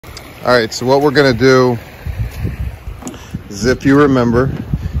All right, so what we're gonna do is, if you remember,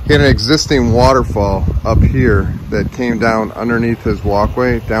 he had an existing waterfall up here that came down underneath his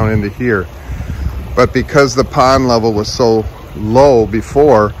walkway down into here. But because the pond level was so low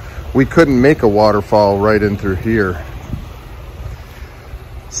before, we couldn't make a waterfall right in through here.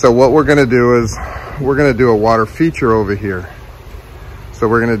 So what we're gonna do is we're gonna do a water feature over here. So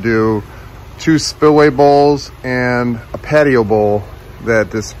we're gonna do 2 spillway bowls and a patio bowl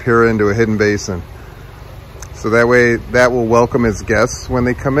that disappear into a hidden basin. So that way, that will welcome his guests when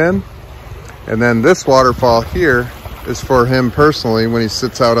they come in. And then this waterfall here is for him personally when he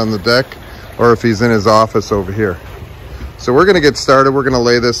sits out on the deck or if he's in his office over here. So we're gonna get started. We're gonna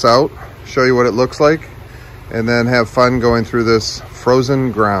lay this out, show you what it looks like, and then have fun going through this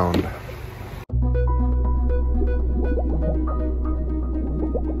frozen ground.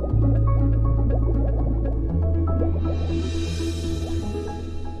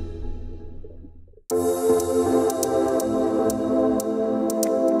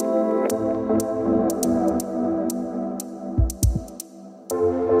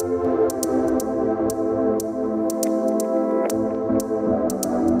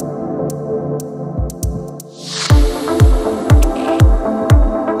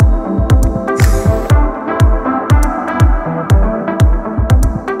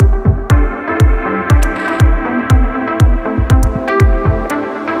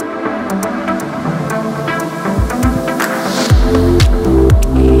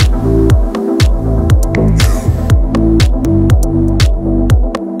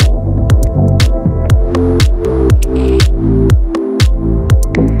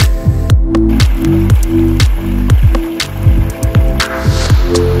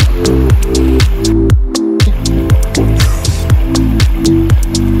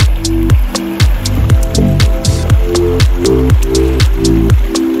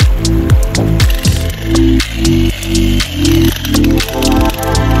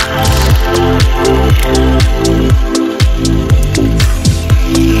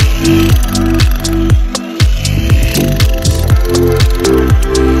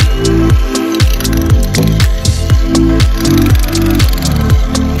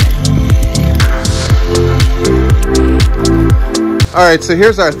 All right, so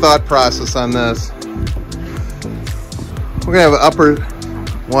here's our thought process on this. We're gonna have an upper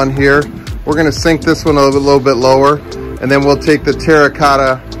one here. We're gonna sink this one a little bit lower, and then we'll take the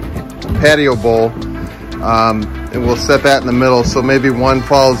terracotta patio bowl and we'll set that in the middle. So maybe one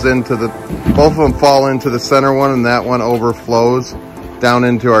falls into both of them fall into the center one, and that one overflows down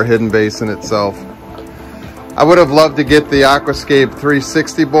into our hidden basin itself. I would have loved to get the Aquascape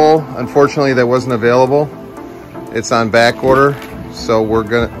 360 bowl. Unfortunately, that wasn't available. It's on back order. So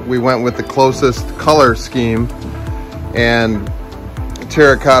we went with the closest color scheme, and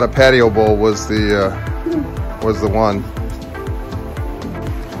terracotta patio bowl was the one.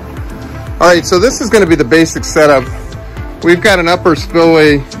 All right, so this is going to be the basic setup. We've got an upper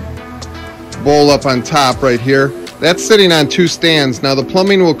spillway bowl up on top right here. That's sitting on 2 stands. Now the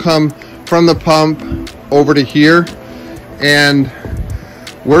plumbing will come from the pump over to here, and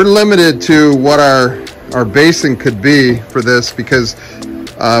we're limited to what our basin could be for this, because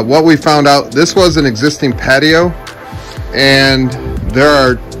what we found out, this was an existing patio, and there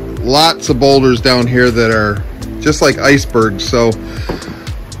are lots of boulders down here that are just like icebergs. So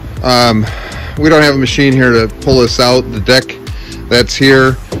we don't have a machine here to pull this out. The deck that's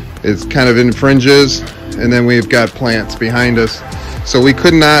here is kind of in fringes, and then we've got plants behind us. So we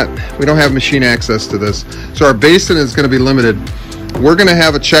don't have machine access to this. So our basin is going to be limited. We're going to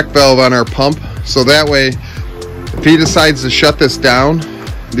have a check valve on our pump, so that way if he decides to shut this down,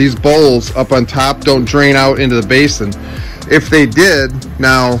 these bowls up on top don't drain out into the basin. If they did,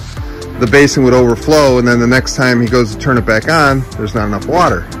 now the basin would overflow, and then the next time he goes to turn it back on, there's not enough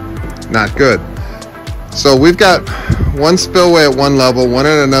water. Not good. So we've got one spillway at one level, one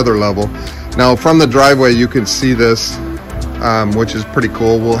at another level. Now from the driveway you can see this, which is pretty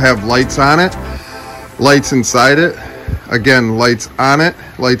cool. We'll have lights on it, lights inside it, again lights on it,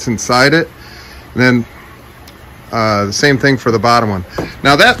 lights inside it, and then the same thing for the bottom one.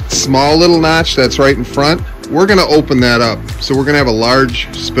 Now that small little notch that's right in front, we're going to open that up. So we're going to have a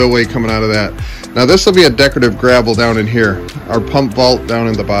large spillway coming out of that. Now this will be a decorative gravel down in here, our pump vault down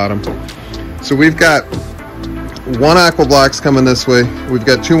in the bottom. So we've got 1 aqua blocks coming this way. We've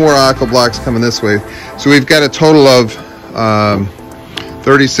got 2 more aqua blocks coming this way. So we've got a total of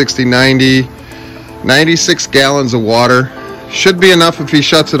 30, 60, 90, 96 gallons of water. Should be enough if he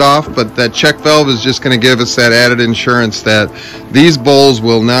shuts it off, but that check valve is just going to give us that added insurance that these bowls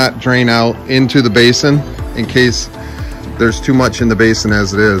will not drain out into the basin in case there's too much in the basin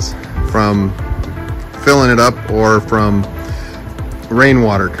as it is. from filling it up or from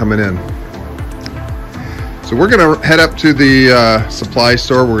rainwater coming in. So we're gonna head up to the supply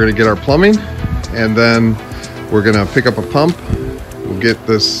store. We're gonna get our plumbing, and then we're gonna pick up a pump. We'll get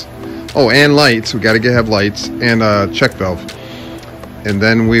this, oh, and lights. We gotta have lights and a check valve. And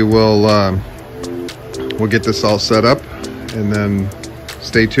then we will we'll get this all set up, and then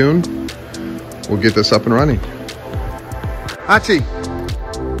stay tuned. We'll get this up and running. Hachi,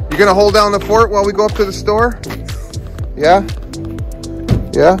 you gonna hold down the fort while we go up to the store? Yeah?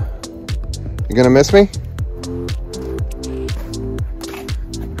 Yeah? You gonna miss me?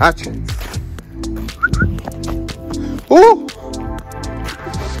 Hachi. Oh!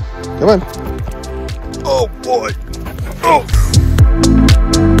 Come on. Oh boy. Oh!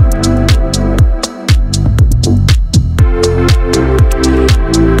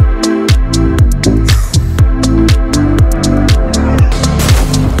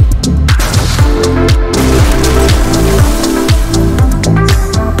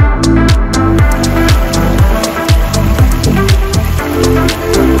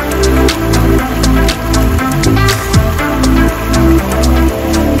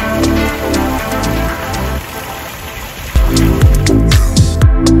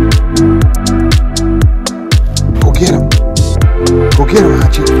 Go get him,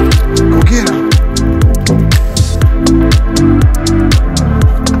 Hachi. Go get him.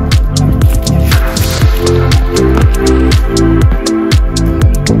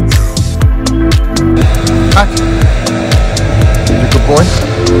 Hachi. You good boy?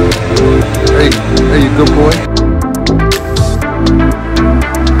 Hey, you good boy?